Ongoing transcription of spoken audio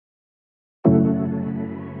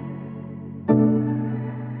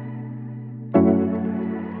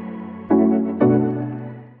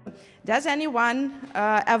Does anyone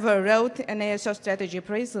ever wrote an ASO strategy?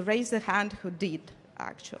 Please raise the hand who did,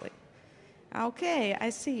 actually. Okay, I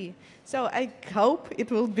see. So I hope it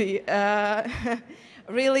will be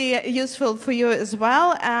really useful for you as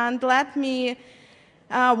well. And let me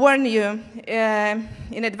warn you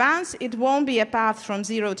in advance, it won't be a path from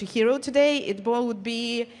zero to hero today. It would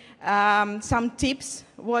be some tips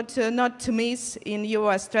what not to miss in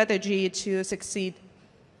your strategy to succeed.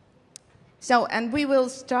 So, and we will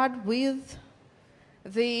start with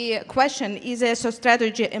the question, is ASO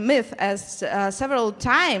strategy a myth? As several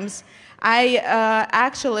times I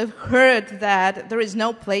actually heard that there is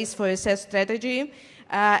no place for ASO strategy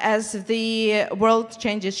as the world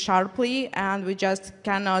changes sharply and we just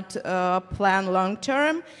cannot plan long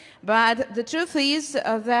term. But the truth is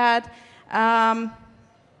that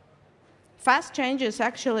fast changes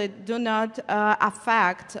actually do not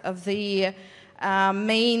affect the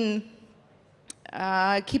main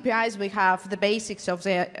KPIs we have, the basics of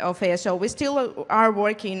ASO. We still are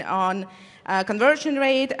working on conversion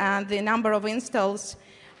rate and the number of installs,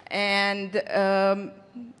 and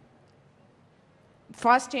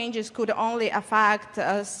fast changes could only affect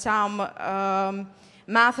some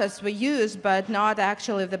methods we use, but not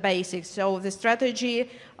actually the basics. So the strategy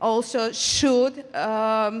also should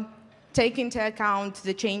take into account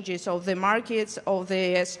the changes of the markets, of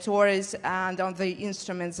the stores, and on the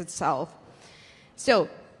instruments itself. So,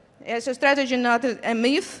 ASO strategy not a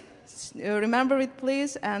myth. Remember it,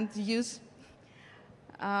 please, and use.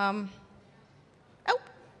 Oh,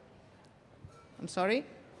 I'm sorry.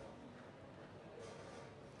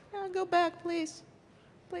 Go back, please.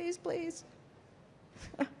 Please, please.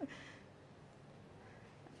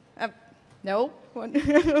 No,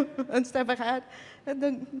 one step ahead.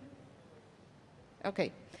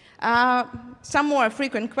 Okay. Some more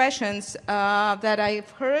frequent questions that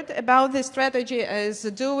I've heard about this strategy is,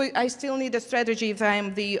 I still need a strategy if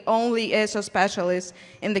I'm the only ASO specialist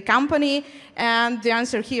in the company? And the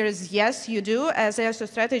answer here is yes, you do, as ASO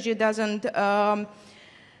strategy doesn't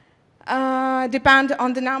depend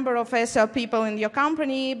on the number of ASO people in your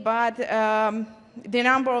company, but the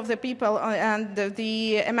number of the people and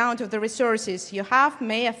the amount of the resources you have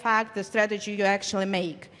may affect the strategy you actually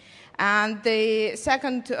make. And the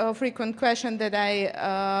second frequent question that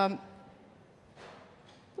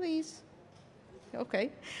please, okay,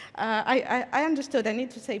 I understood. I need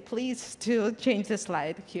to say please to change the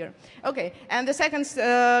slide here. Okay, and the second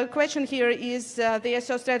question here is the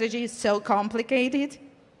ASO strategy is so complicated.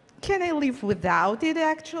 Can I live without it,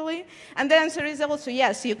 actually? And the answer is also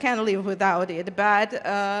yes, you can live without it, but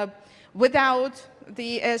without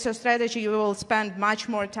the ASO strategy, you will spend much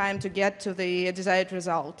more time to get to the desired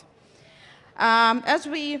result. As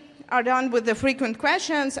we are done with the frequent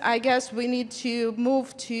questions, I guess we need to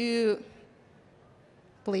move to,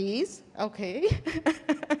 please, okay.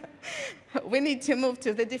 We need to move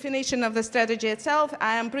to the definition of the strategy itself.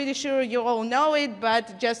 I am pretty sure you all know it,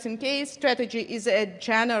 but just in case, strategy is a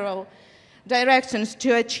general directions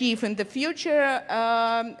to achieve in the future,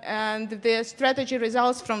 and the strategy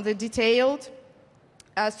results from the detailed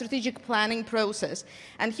strategic planning process.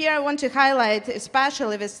 And here I want to highlight,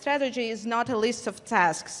 especially the strategy is not a list of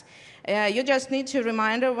tasks. You just need to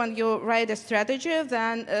reminder when you write a strategy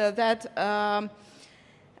then, that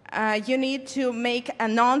you need to make a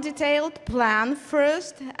non-detailed plan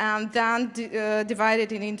first and then divide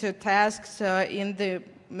it into tasks in the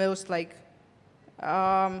most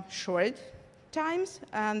short times.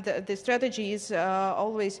 And the strategy is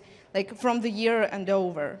always like from the year and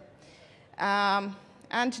over.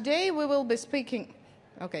 And today we will be speaking,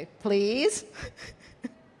 okay, please.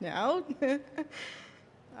 No.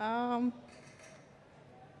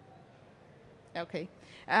 Okay.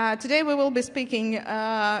 Today we will be speaking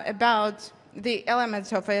about the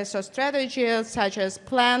elements of ASO strategy, such as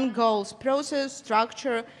plan, goals, process,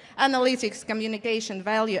 structure, analytics, communication,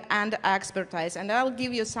 value, and expertise. And I'll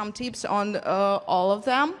give you some tips on all of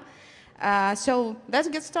them. So let's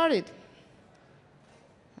get started.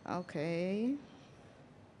 Okay.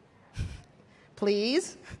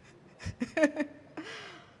 Please.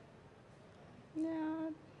 Yeah.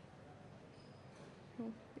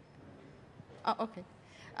 Oh, okay.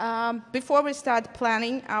 Before we start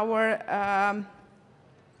planning our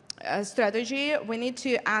strategy, we need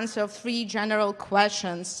to answer 3 general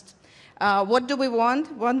questions. What do we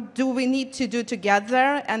want? What do we need to do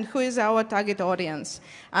together? And who is our target audience?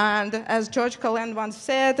 And as George Callan once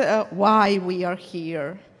said, why we are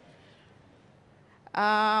here.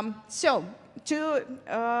 So to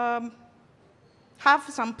have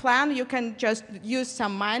some plan, you can just use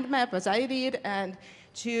some mind map, as I did, and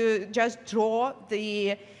to just draw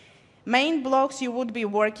the main blocks you would be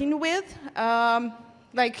working with.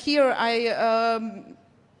 Like here, I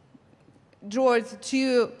drew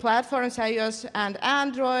two platforms, iOS and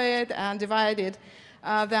Android, and divided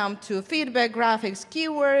them to feedback, graphics,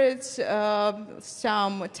 keywords,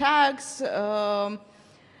 some tags,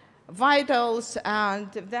 vitals,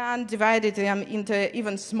 and then divided them into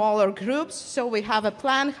even smaller groups. So we have a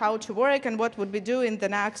plan how to work and what would we do in the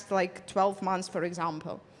next like 12 months, for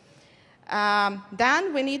example.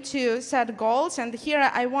 Then we need to set goals, and here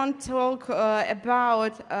I want to talk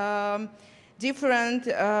about different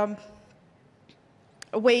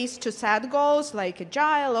ways to set goals, like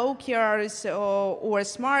agile, OKRs, or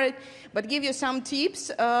SMART, but give you some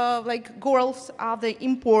tips. Like goals are the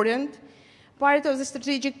important part of the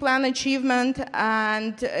strategic plan achievement,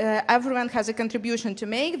 and everyone has a contribution to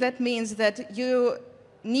make. That means that you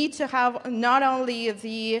need to have not only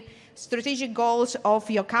the strategic goals of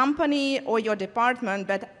your company or your department,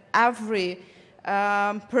 but every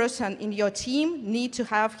person in your team need to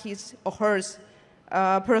have his or hers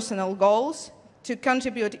personal goals to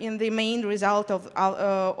contribute in the main result of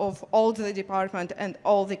all the department and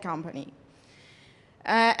all the company.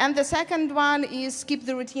 And the second one is keep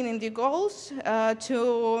the routine in the goals.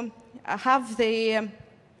 To have the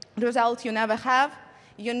result you never have,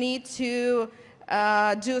 you need to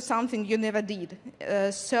do something you never did.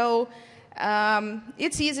 So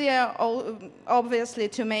it's easier, obviously,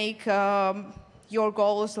 to make your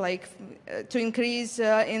goals, like to increase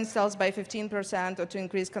installs by 15% or to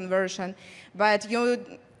increase conversion, but you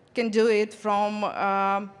can do it from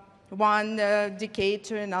one decade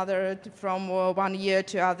to another, from 1 year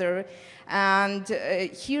to other. And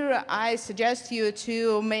here I suggest you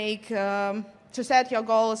to make, to set your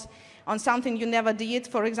goals on something you never did.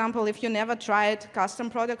 For example, if you never tried custom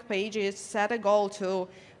product pages, set a goal to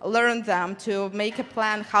learn them, to make a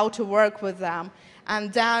plan how to work with them,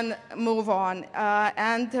 and then move on.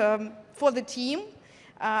 For the team,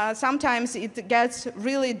 sometimes it gets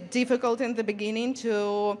really difficult in the beginning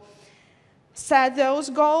to set those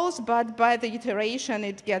goals, but by the iteration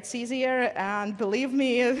it gets easier, and believe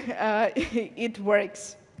me, it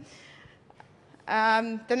works.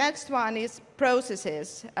 The next one is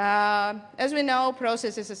processes. As we know,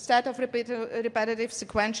 process is a set of repetitive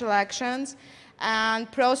sequential actions,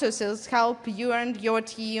 and processes help you and your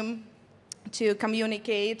team to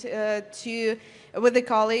communicate with the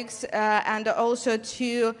colleagues and also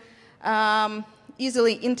to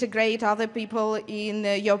easily integrate other people in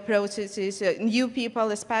your processes, new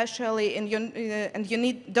people especially, and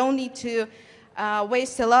you don't need to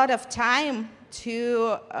waste a lot of time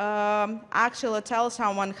to actually tell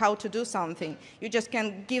someone how to do something. You just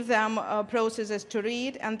can give them processes to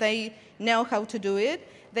read, and they know how to do it.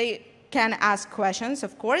 They can ask questions,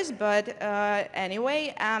 of course, but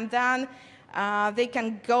anyway, and then they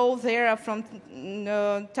can go there from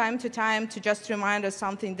time to time to just remind us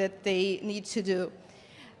something that they need to do.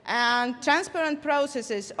 And transparent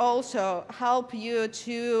processes also help you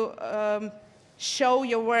to show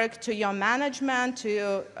your work to your management,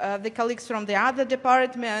 to the colleagues from the other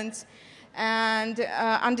departments, and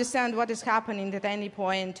understand what is happening at any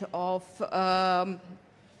point of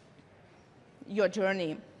your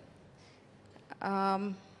journey.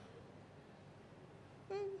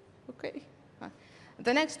 Okay.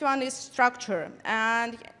 The next one is structure,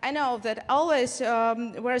 and I know that always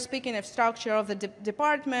we're speaking of structure of the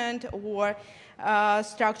department or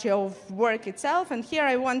structure of work itself, and here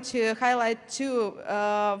I want to highlight two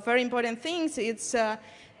very important things. It's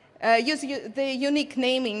use the unique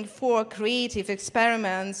naming for creative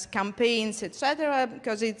experiments, campaigns, etc.,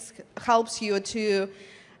 because it helps you to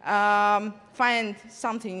find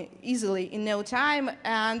something easily in no time.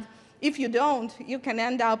 And if you don't, you can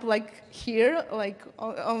end up like here, like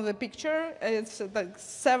on the picture. It's like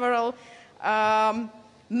several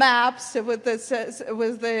maps with the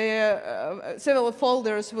several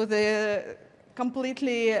folders with the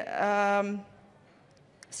completely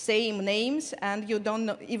same names, and you don't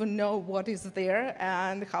even know what is there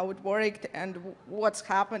and how it worked and what's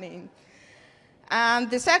happening. And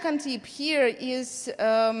the second tip here is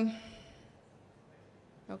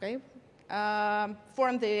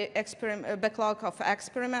form the backlog of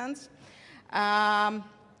experiments,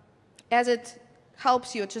 as it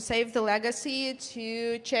helps you to save the legacy,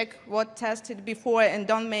 to check what tested before and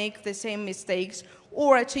don't make the same mistakes,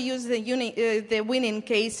 or to use the winning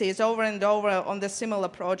cases over and over on the similar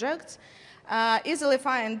projects. Easily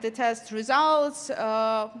find the test results,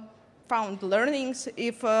 found learnings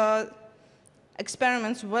if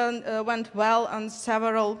experiments went well on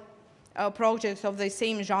several projects of the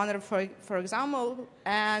same genre, for example,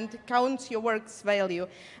 and count your work's value.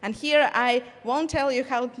 And here I won't tell you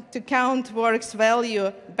how to count work's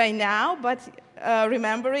value by now, but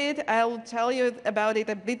remember it. I'll tell you about it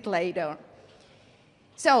a bit later.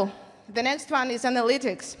 So the next one is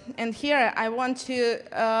analytics. And here I want to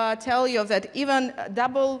tell you that even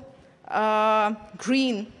double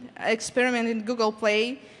green experiment in Google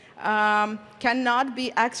Play cannot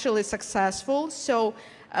be actually successful. So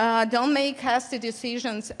don't make hasty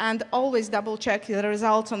decisions and always double check the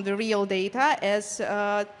results on the real data, as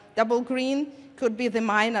double green could be the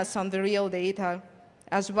minus on the real data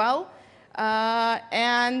as well.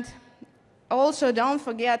 And also don't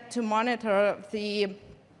forget to monitor the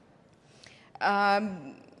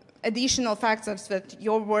additional factors that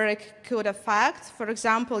your work could affect. For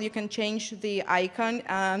example, you can change the icon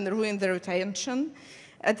and ruin the retention.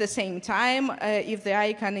 At the same time, if the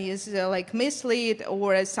icon is like mislead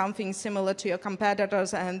or something similar to your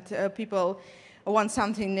competitors and people want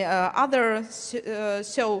something other,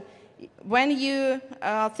 so when you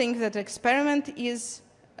think that experiment is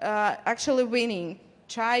actually winning,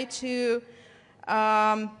 try to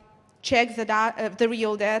check the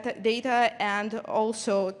real data and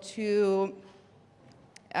also to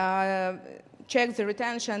check the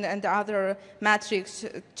retention and other metrics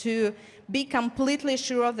to be completely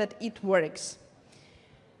sure that it works.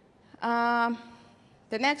 The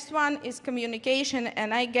next one is communication,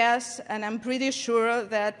 and I guess, and I'm pretty sure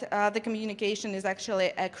that the communication is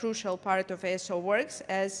actually a crucial part of ASO works,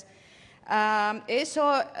 as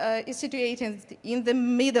ASO is situated in the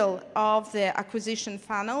middle of the acquisition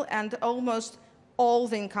funnel, and almost all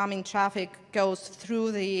the incoming traffic goes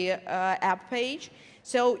through the app page.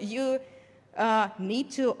 So you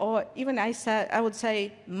need to, or even I would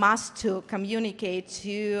say must to, communicate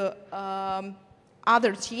to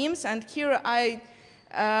other teams. And here I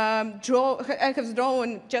have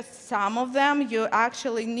drawn just some of them. You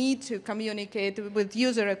actually need to communicate with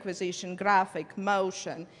user acquisition, graphic,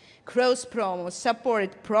 motion, cross-promo,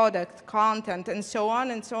 support, product, content, and so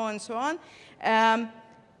on, and so on, and so on.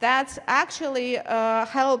 That actually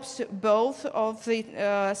helps both of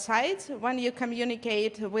the sides. When you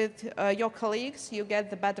communicate with your colleagues, you get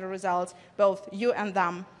the better results, both you and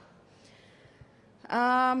them.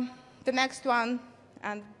 The next one,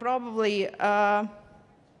 and probably the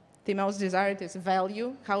most desired, is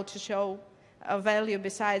value, how to show a value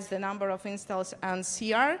besides the number of installs and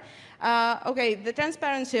CR. Okay, the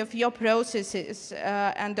transparency of your processes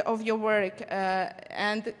and of your work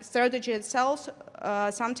and strategy itself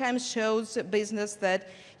sometimes shows business that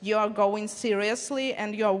you are going seriously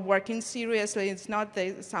and you are working seriously. It's not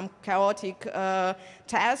some chaotic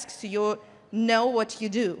tasks. You know what you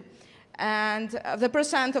do. And the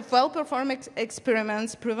percent of well-performed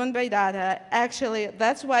experiments proven by data, actually,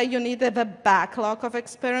 that's why you need a backlog of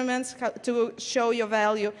experiments to show your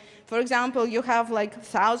value. For example, you have like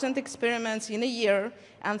 1,000 experiments in a year,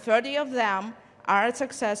 and 30 of them are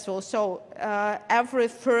successful. So every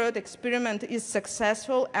third experiment is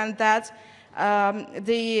successful, and that's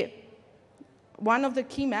one of the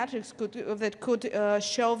key metrics that could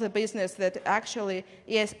show the business that actually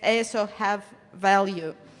ASO have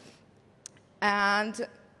value. And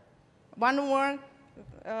one more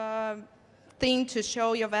thing to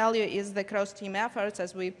show your value is the cross-team efforts.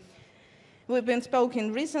 As we've been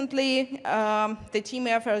spoken recently, the team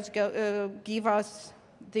efforts give us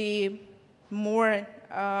the more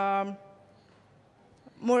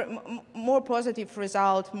positive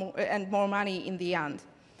result and more money in the end.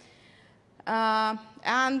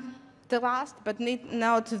 And the last, but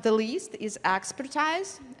not the least, is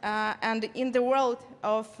expertise. And in the world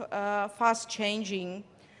of fast-changing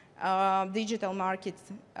digital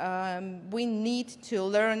markets, we need to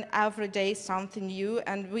learn every day something new,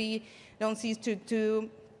 and we don't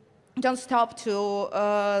stop to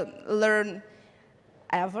learn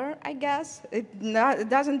ever, I guess. It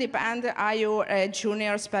doesn't depend, are you a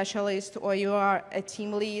junior specialist or you are a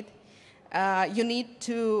team lead. You need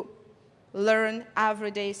to learn every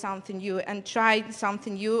day something new and try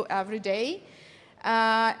something new every day.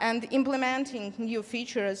 And implementing new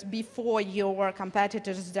features before your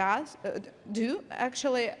competitors do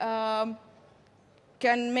actually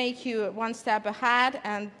can make you one step ahead,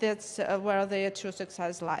 and that's where the true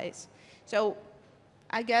success lies. So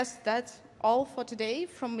I guess that's all for today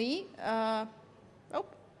from me.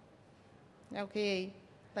 Okay,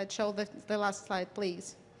 let's show the last slide,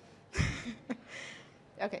 please.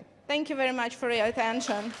 Okay, thank you very much for your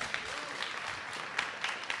attention.